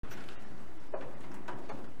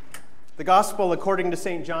The Gospel according to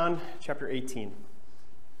St. John, chapter 18.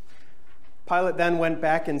 Pilate then went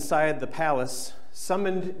back inside the palace,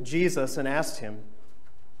 summoned Jesus, and asked him,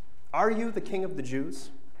 "Are you the king of the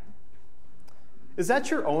Jews?" "Is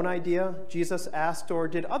that your own idea?" Jesus asked, "or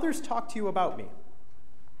did others talk to you about me?"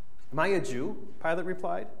 "Am I a Jew?" Pilate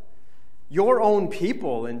replied. "Your own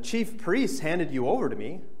people and chief priests handed you over to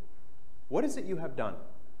me. What is it you have done?"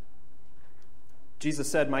 Jesus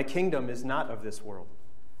said, "My kingdom is not of this world.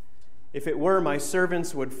 If it were, my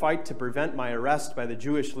servants would fight to prevent my arrest by the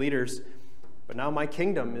Jewish leaders, but now my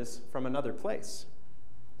kingdom is from another place."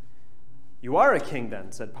 "You are a king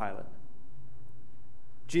then," said Pilate.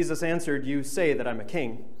 Jesus answered, "You say that I'm a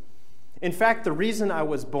king. In fact, the reason I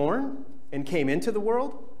was born and came into the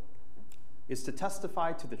world is to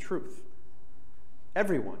testify to the truth.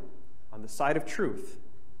 Everyone on the side of truth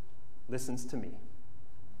listens to me."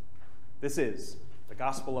 This is the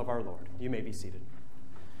gospel of our Lord. You may be seated.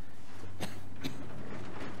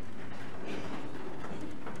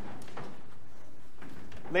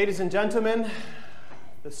 Ladies and gentlemen,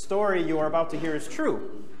 the story you are about to hear is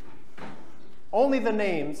true. Only the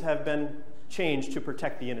names have been changed to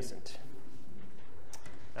protect the innocent.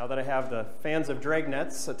 Now that I have the fans of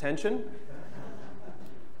Dragnet's attention,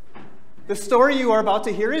 the story you are about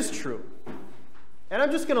to hear is true. And I'm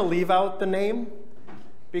just going to leave out the name,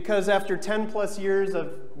 because after 10 plus years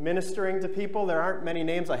of ministering to people, there aren't many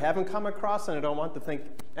names I haven't come across, and I don't want to think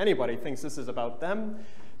anybody thinks this is about them,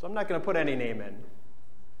 so I'm not going to put any name in.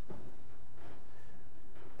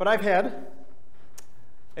 But I've had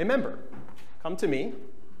a member come to me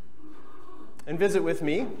and visit with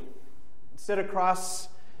me, sit across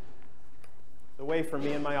the way from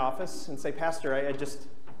me in my office and say, "Pastor,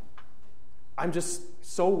 I'm just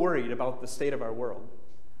so worried about the state of our world.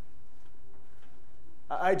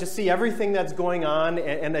 I just see everything that's going on,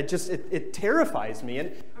 and it terrifies me.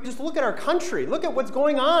 And just look at our country. Look at what's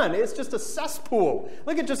going on. It's just a cesspool.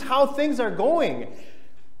 Look at just how things are going.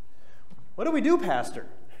 What do we do, Pastor?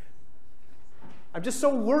 I'm just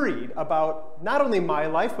so worried about not only my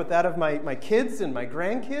life, but that of my kids and my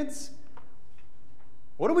grandkids.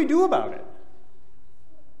 What do we do about it?"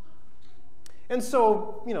 And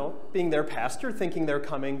so, being their pastor, thinking they're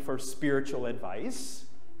coming for spiritual advice,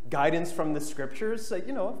 guidance from the scriptures,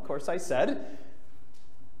 of course I said,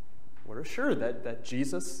 we're assured that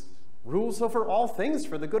Jesus rules over all things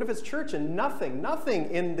for the good of his church, and nothing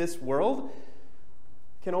in this world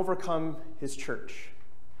can overcome his church.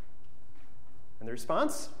 And the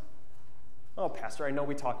response? "Oh, Pastor, I know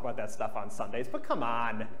we talk about that stuff on Sundays, but come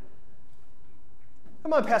on.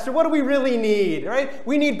 Come on, Pastor, what do we really need, right?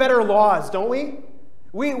 We need better laws, don't we?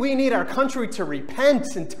 We need our country to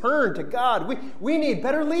repent and turn to God. We need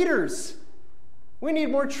better leaders. We need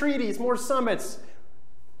more treaties, more summits."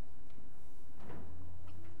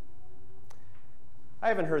 I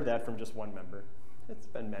haven't heard that from just one member. It's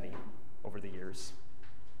been many over the years.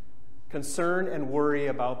 Concern and worry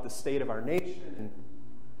about the state of our nation and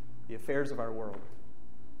the affairs of our world.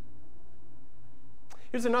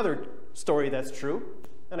 Here's another story that's true,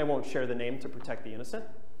 and I won't share the name to protect the innocent.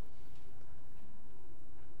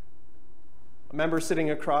 A member sitting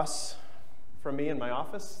across from me in my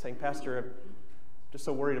office saying, "Pastor, I'm just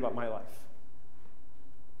so worried about my life.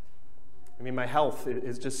 My health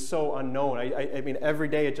is just so unknown. I mean, every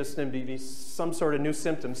day it just seems to be some sort of new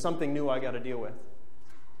symptom, something new I got to deal with.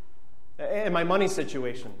 And my money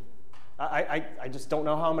situation, I just don't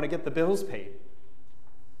know how I'm going to get the bills paid.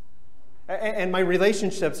 And my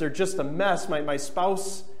relationships are just a mess. My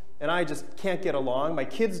spouse and I just can't get along. My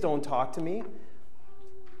kids don't talk to me.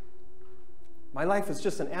 My life is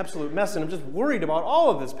just an absolute mess, and I'm just worried about all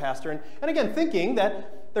of this, Pastor." And again, thinking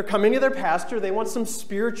that they're coming to their pastor, they want some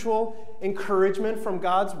spiritual encouragement from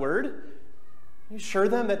God's word. You assure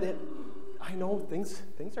them that I know things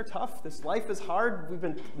are tough. This life is hard. We've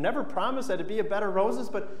been never promised that it'd be a bed of roses,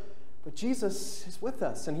 but Jesus is with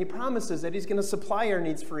us, and he promises that he's going to supply our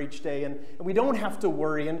needs for each day, and we don't have to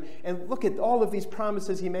worry. And look at all of these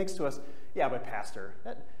promises he makes to us. "Yeah, but Pastor,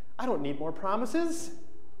 I don't need more promises.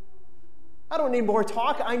 I don't need more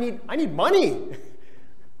talk. I need money.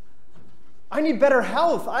 I need better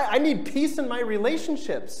health. I need peace in my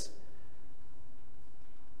relationships."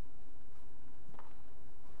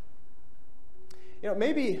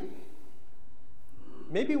 Maybe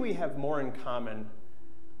we have more in common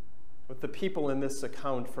with the people in this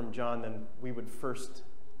account from John than we would first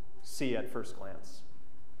see at first glance.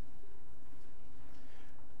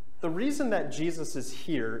 The reason that Jesus is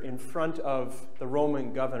here in front of the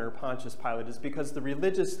Roman governor Pontius Pilate is because the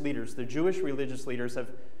religious leaders, the Jewish religious leaders,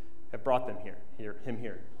 have brought him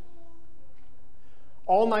here.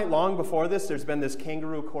 All night long before this, there's been this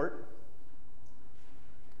kangaroo court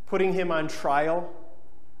putting him on trial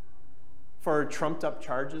for trumped-up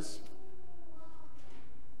charges.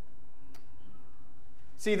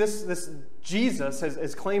 See, this Jesus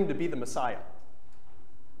has claimed to be the Messiah.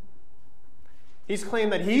 He's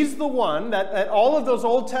claimed that he's the one that all of those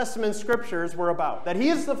Old Testament scriptures were about, that he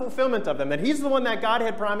is the fulfillment of them, that he's the one that God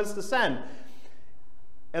had promised to send.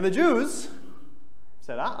 And the Jews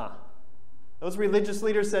said, Those religious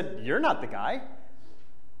leaders said, you're not the guy.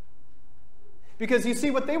 Because you see,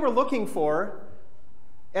 what they were looking for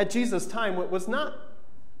at Jesus' time was not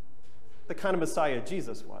the kind of Messiah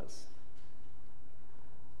Jesus was.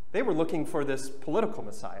 They were looking for this political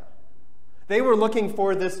Messiah. They were looking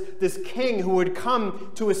for this king who would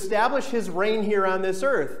come to establish his reign here on this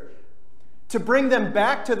earth, to bring them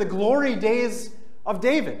back to the glory days of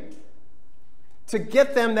David, to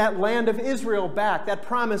get them that land of Israel back, that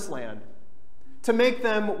promised land, to make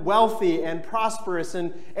them wealthy and prosperous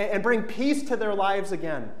and bring peace to their lives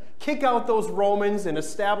again, kick out those Romans and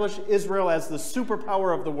establish Israel as the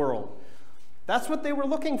superpower of the world. That's what they were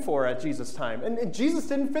looking for at Jesus' time. And Jesus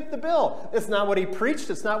didn't fit the bill. It's not what he preached.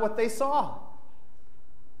 It's not what they saw.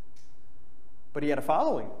 But he had a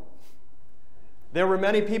following. There were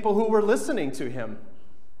many people who were listening to him,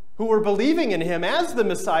 who were believing in him as the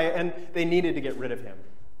Messiah, and they needed to get rid of him.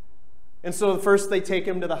 And so first they take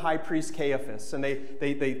him to the high priest Caiaphas, and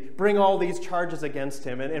they bring all these charges against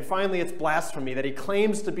him. And finally it's blasphemy, that he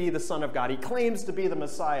claims to be the Son of God. He claims to be the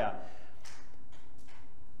Messiah.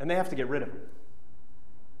 And they have to get rid of him.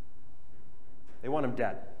 They want him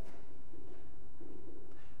dead.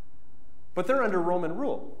 But they're under Roman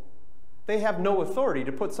rule. They have no authority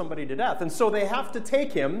to put somebody to death. And so they have to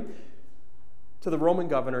take him to the Roman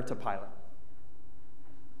governor, to Pilate.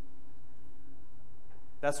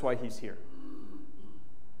 That's why he's here.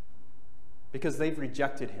 Because they've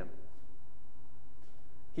rejected him.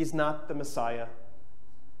 He's not the Messiah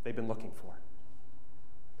they've been looking for.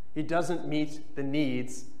 He doesn't meet the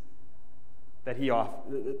needs that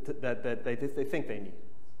that they think they need.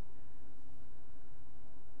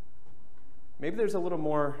 Maybe there's a little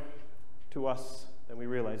more to us than we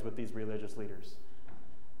realize with these religious leaders.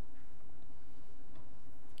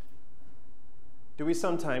 Do we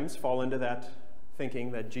sometimes fall into that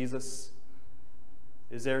thinking that Jesus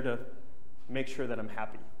is there to make sure that I'm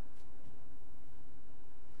happy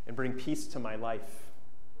and bring peace to my life,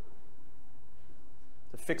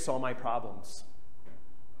 to fix all my problems,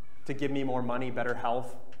 to give me more money, better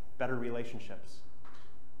health, better relationships?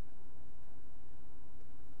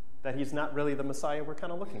 That he's not really the Messiah we're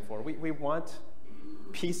kind of looking for. We want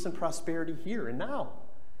peace and prosperity here and now.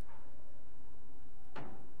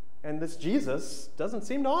 And this Jesus doesn't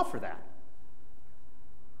seem to offer that.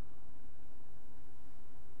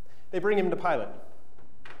 They bring him to Pilate.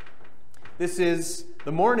 This is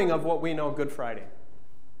the morning of what we know Good Friday.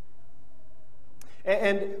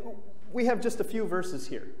 And we have just a few verses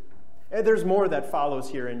here. And there's more that follows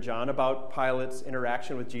here in John about Pilate's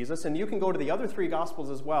interaction with Jesus. And you can go to the other three Gospels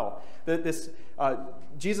as well.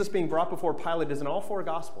 Jesus being brought before Pilate is in all four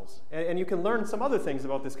Gospels. And you can learn some other things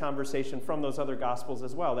about this conversation from those other Gospels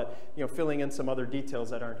as well, that, filling in some other details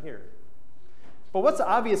that aren't here. But what's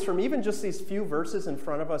obvious from even just these few verses in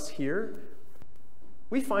front of us here,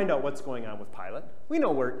 we find out what's going on with Pilate. We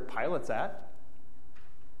know where Pilate's at.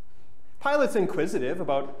 Pilate's inquisitive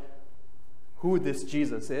about who this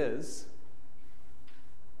Jesus is,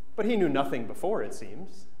 but he knew nothing before, it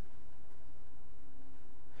seems.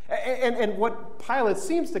 And what Pilate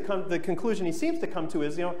seems to come, the conclusion he seems to come to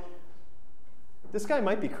is, this guy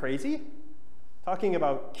might be crazy, talking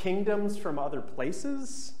about kingdoms from other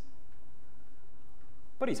places,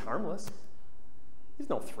 but he's harmless. He's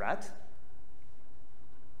no threat.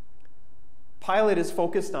 Pilate is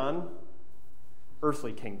focused on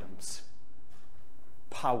earthly kingdoms,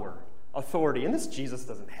 power, authority. And this Jesus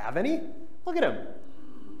doesn't have any. Look at him.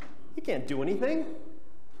 He can't do anything.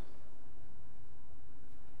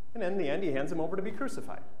 And in the end, he hands him over to be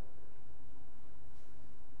crucified.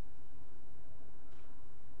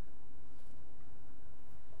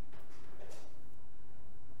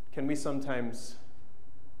 Can we sometimes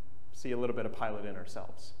see a little bit of Pilate in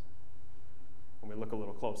ourselves when we look a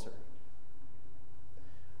little closer?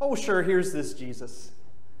 Oh, sure, here's this Jesus.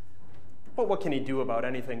 But what can he do about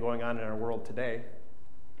anything going on in our world today?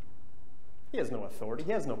 He has no authority.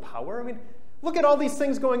 He has no power. I mean, look at all these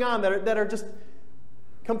things going on that are just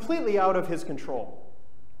completely out of his control.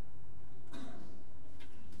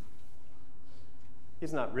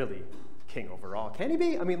 He's not really king over all. Can he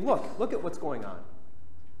be? I mean, look at what's going on.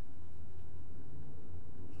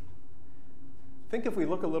 Think if we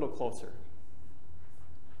look a little closer,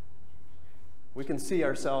 we can see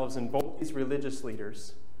ourselves in both these religious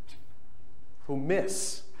leaders who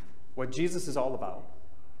miss what Jesus is all about.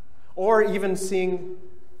 Or even seeing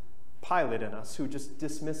Pilate in us, who just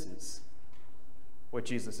dismisses what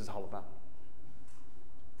Jesus is all about.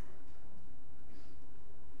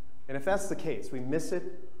 And if that's the case, we miss it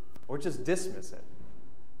or just dismiss it.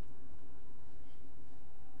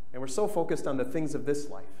 And we're so focused on the things of this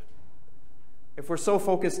life. If we're so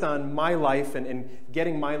focused on my life and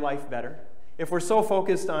getting my life better, if we're so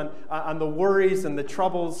focused on the worries and the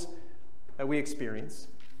troubles that we experience,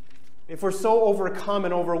 if we're so overcome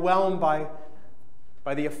and overwhelmed by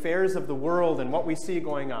the affairs of the world and what we see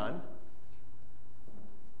going on,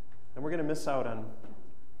 then we're going to miss out on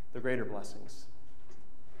the greater blessings,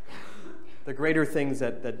 the greater things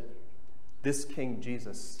that this King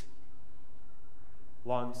Jesus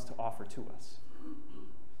longs to offer to us.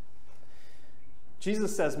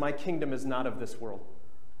 Jesus says, "My kingdom is not of this world."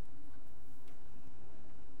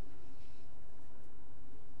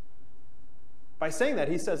 By saying that,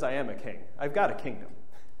 he says, I am a king. I've got a kingdom.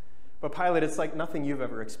 But Pilate, it's like nothing you've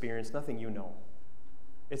ever experienced, nothing you know.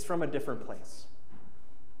 It's from a different place.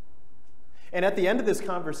 And at the end of this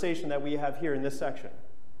conversation that we have here in this section,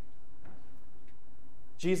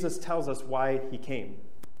 Jesus tells us why he came,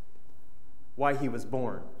 why he was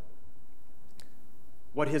born,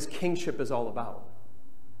 what his kingship is all about,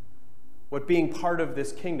 what being part of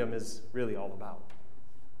this kingdom is really all about.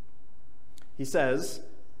 He says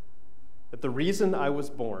that the reason I was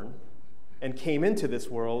born and came into this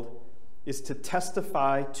world is to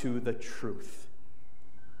testify to the truth.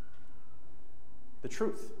 The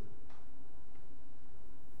truth.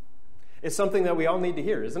 It's something that we all need to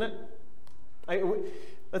hear, isn't it?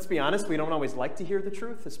 Let's be honest, we don't always like to hear the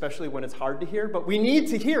truth, especially when it's hard to hear, but we need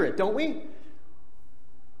to hear it, don't we?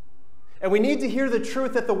 And we need to hear the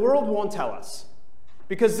truth that the world won't tell us,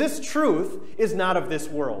 because this truth is not of this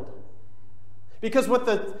world. Because what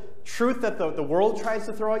the truth that the world tries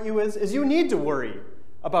to throw at you is you need to worry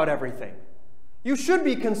about everything. You should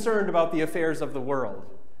be concerned about the affairs of the world.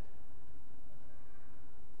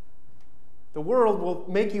 The world will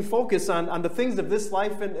make you focus on the things of this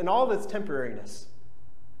life and all of its temporariness.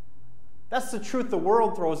 That's the truth the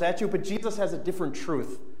world throws at you, but Jesus has a different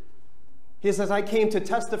truth. He says, I came to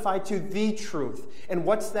testify to the truth. And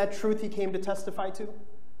what's that truth he came to testify to?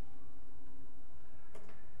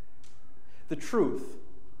 The truth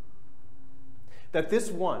that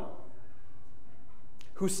this one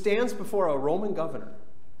who stands before a Roman governor,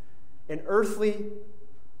 an earthly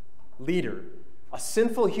leader, a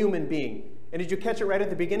sinful human being, and did you catch it right at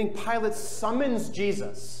the beginning? Pilate summons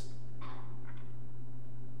Jesus.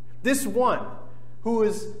 This one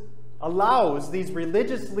who allows these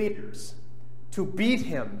religious leaders to beat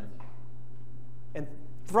him and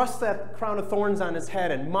thrust that crown of thorns on his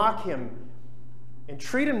head and mock him and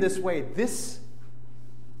treat him this way, this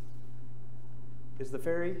is the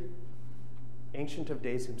very Ancient of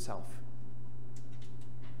Days himself.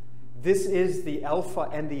 This is the Alpha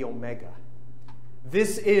and the Omega.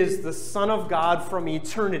 This is the Son of God from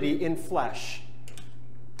eternity in flesh.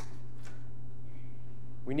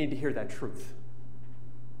 We need to hear that truth.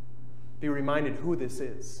 Be reminded who this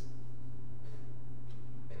is.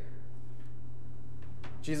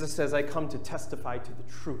 Jesus says, I come to testify to the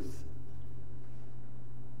truth.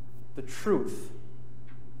 The truth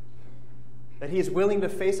that he is willing to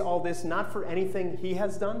face all this not for anything he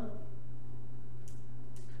has done,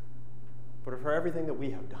 but for everything that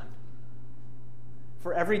we have done.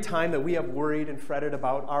 For every time that we have worried and fretted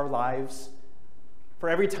about our lives, for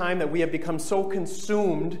every time that we have become so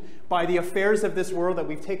consumed by the affairs of this world that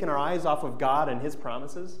we've taken our eyes off of God and his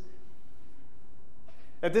promises,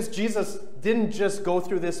 that this Jesus didn't just go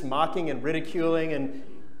through this mocking and ridiculing and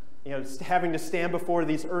having to stand before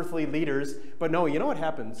these earthly leaders, but no, you know what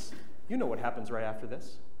happens? You know what happens right after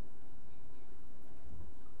this.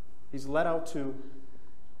 He's led out to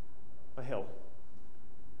a hill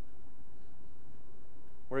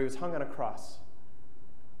where he was hung on a cross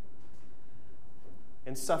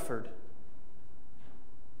and suffered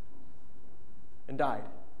and died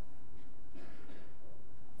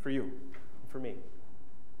for you and for me.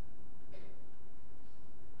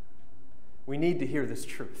 We need to hear this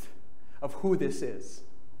truth of who this is.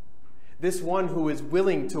 This one who is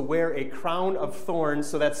willing to wear a crown of thorns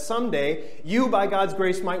so that someday you, by God's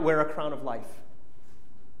grace, might wear a crown of life.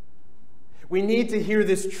 We need to hear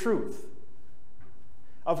this truth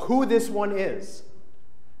of who this one is.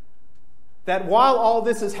 That while all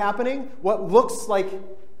this is happening, what looks like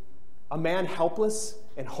a man helpless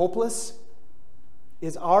and hopeless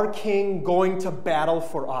is our King going to battle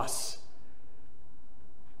for us.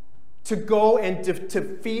 To go and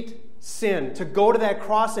defeat sin, to go to that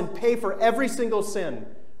cross and pay for every single sin,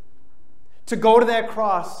 to go to that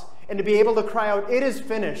cross and to be able to cry out, "It is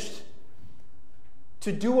finished,"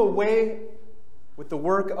 to do away with the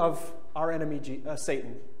work of our enemy,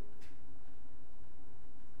 Satan,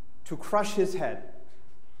 to crush his head,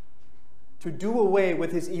 to do away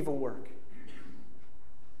with his evil work.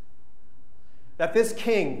 That this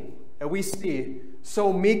king that we see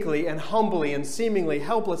so meekly and humbly and seemingly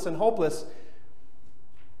helpless and hopeless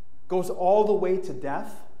goes all the way to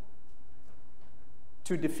death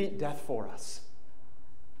to defeat death for us.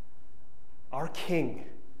 Our king,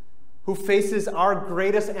 who faces our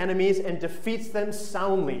greatest enemies and defeats them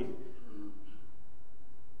soundly.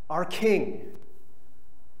 Our king,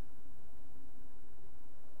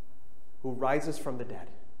 who rises from the dead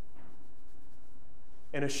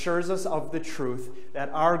and assures us of the truth that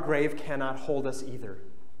our grave cannot hold us either.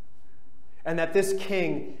 And that this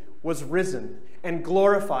king was risen and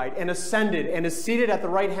glorified and ascended and is seated at the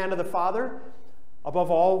right hand of the Father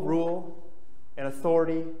above all rule and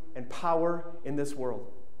authority and power in this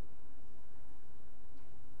world.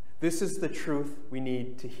 This is the truth we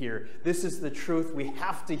need to hear. This is the truth we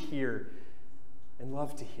have to hear and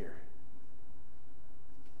love to hear.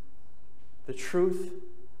 The truth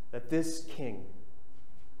that this king,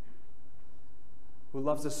 who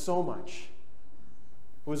loves us so much,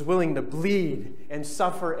 who is willing to bleed and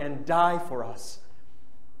suffer and die for us,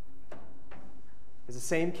 is the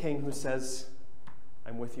same king who says,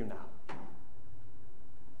 "I'm with you now.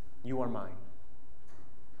 You are mine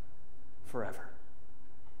forever."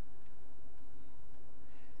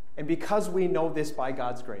 And because we know this by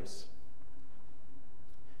God's grace,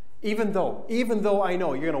 even though I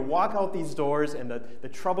know you're going to walk out these doors and the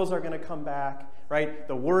troubles are going to come back, right?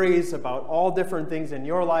 The worries about all different things in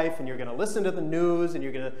your life, and you're going to listen to the news, and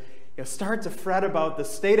you're going to start to fret about the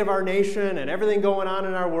state of our nation and everything going on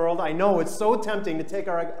in our world. I know it's so tempting to take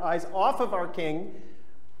our eyes off of our king.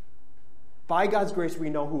 By God's grace, we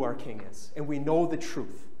know who our king is, and we know the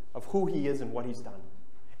truth of who he is and what he's done,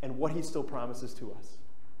 and what he still promises to us.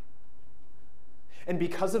 And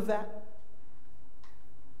because of that,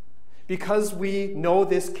 because we know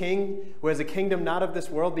this king who has a kingdom not of this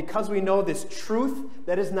world, because we know this truth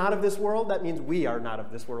that is not of this world, that means we are not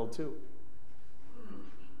of this world too.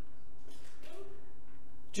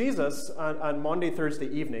 Jesus, on Monday, Thursday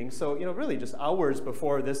evening, so really just hours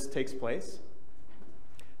before this takes place,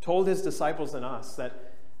 told his disciples and us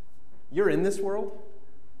that you're in this world.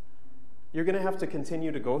 You're going to have to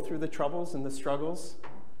continue to go through the troubles and the struggles,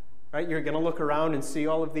 right? You're going to look around and see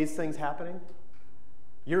all of these things happening.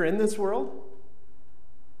 You're in this world,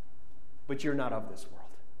 but you're not of this world.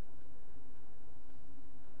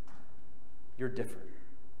 You're different.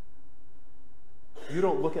 You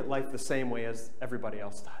don't look at life the same way as everybody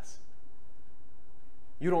else does.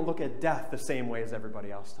 You don't look at death the same way as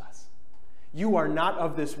everybody else does. You are not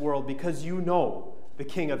of this world because you know the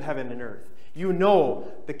King of heaven and earth. You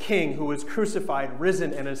know the King who was crucified,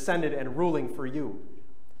 risen, and ascended and ruling for you.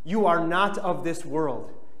 You are not of this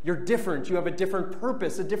world. You're different. You have a different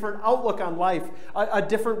purpose, a different outlook on life, a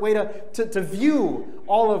different way to view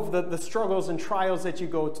all of the struggles and trials that you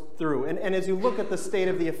go through. And as you look at the state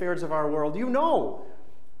of the affairs of our world, you know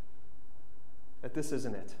that this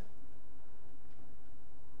isn't it.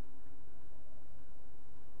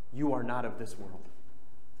 You are not of this world.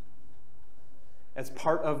 As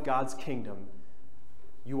part of God's kingdom,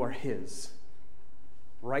 you are his,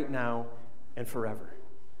 right now and forever.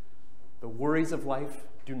 The worries of life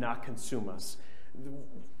do not consume us.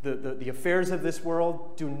 The affairs of this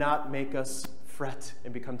world do not make us fret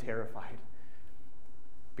and become terrified,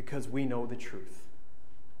 because we know the truth.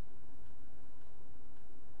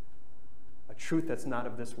 A truth that's not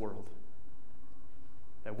of this world,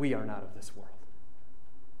 that we are not of this world.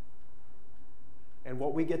 And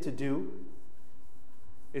what we get to do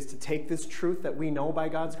is to take this truth that we know by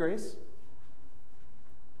God's grace,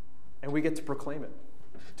 and we get to proclaim it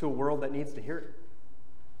to a world that needs to hear it.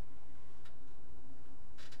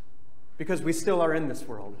 Because we still are in this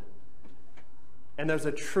world, and there's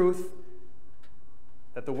a truth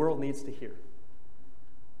that the world needs to hear.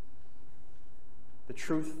 The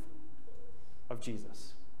truth of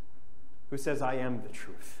Jesus, who says, "I am the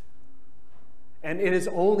truth." And it is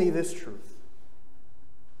only this truth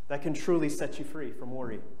that can truly set you free from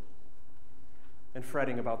worry and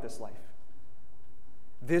fretting about this life.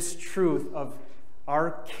 This truth of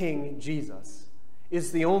our King Jesus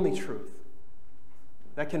is the only truth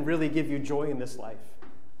that can really give you joy in this life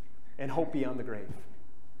and hope beyond the grave.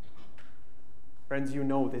 Friends, you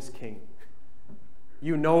know this King.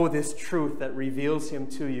 You know this truth that reveals him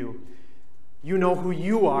to you. You know who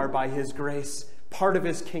you are by his grace, part of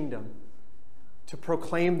his kingdom, to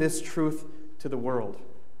proclaim this truth to the world.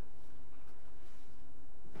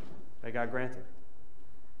 May God grant it.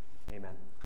 Amen.